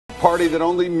party that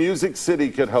only Music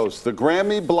City could host. The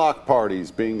Grammy Block Party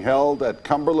is being held at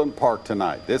Cumberland Park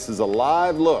tonight. This is a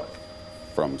live look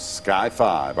from Sky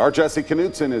 5. Our Jesse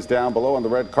Knutson is down below on the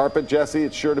red carpet. Jesse,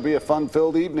 it's sure to be a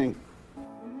fun-filled evening.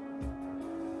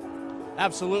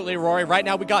 Absolutely, Rory. Right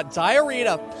now we got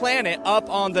Diarrhea Planet up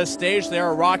on the stage.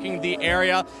 They're rocking the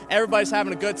area. Everybody's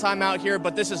having a good time out here,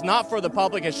 but this is not for the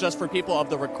public. It's just for people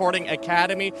of the Recording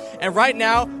Academy. And right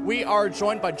now we are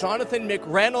joined by Jonathan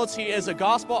McReynolds. He is a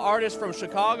gospel artist from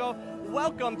Chicago.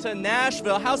 Welcome to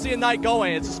Nashville. How's the night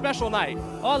going? It's a special night.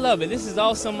 Oh, I love it. This is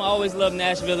awesome. I always love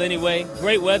Nashville anyway.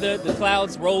 Great weather. The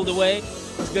clouds rolled away.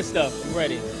 It's good stuff. I'm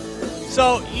ready.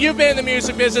 So you've been in the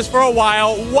music business for a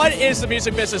while. What is the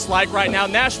music business like right now?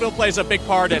 Nashville plays a big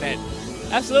part in it.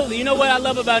 Absolutely. You know what I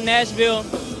love about Nashville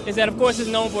is that, of course, it's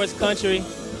known for its country,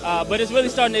 but it's really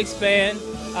starting to expand.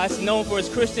 It's known for its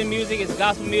Christian music, its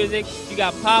gospel music. You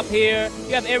got pop here.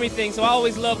 You have everything. So I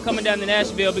always love coming down to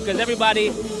Nashville because everybody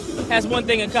has one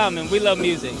thing in common. We love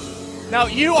music. Now,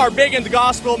 you are big in the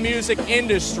gospel music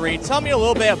industry. Tell me a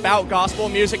little bit about gospel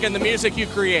music and the music you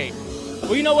create.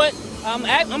 Well, you know what?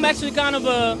 I'm actually kind of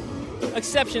an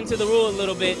exception to the rule a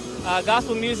little bit.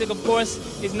 Gospel music, of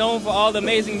course, is known for all the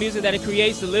amazing music that it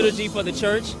creates, the liturgy for the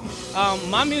church.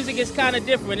 My music is kind of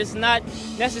different. It's not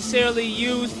necessarily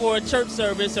used for a church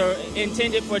service or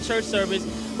intended for a church service,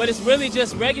 but it's really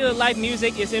just regular life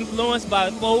music. It's influenced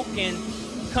by folk and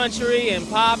country and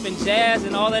pop and jazz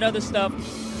and all that other stuff,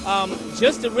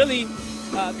 just to really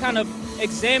kind of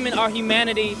examine our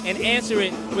humanity and answer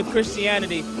it with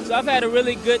Christianity. So I've had a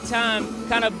really good time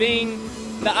kind of being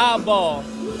the oddball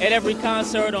at every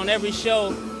concert, on every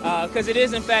show, because it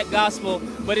is in fact gospel,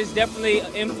 but it's definitely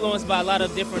influenced by a lot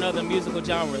of different other musical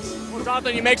genres. Well,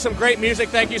 Jonathan, you make some great music.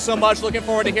 Thank you so much. Looking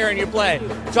forward to hearing you play.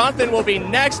 Jonathan will be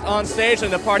next on stage,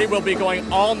 and the party will be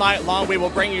going all night long. We will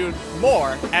bring you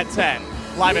more at 10.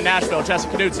 Live in Nashville, Jesse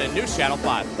Knutson, News Channel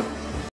 5.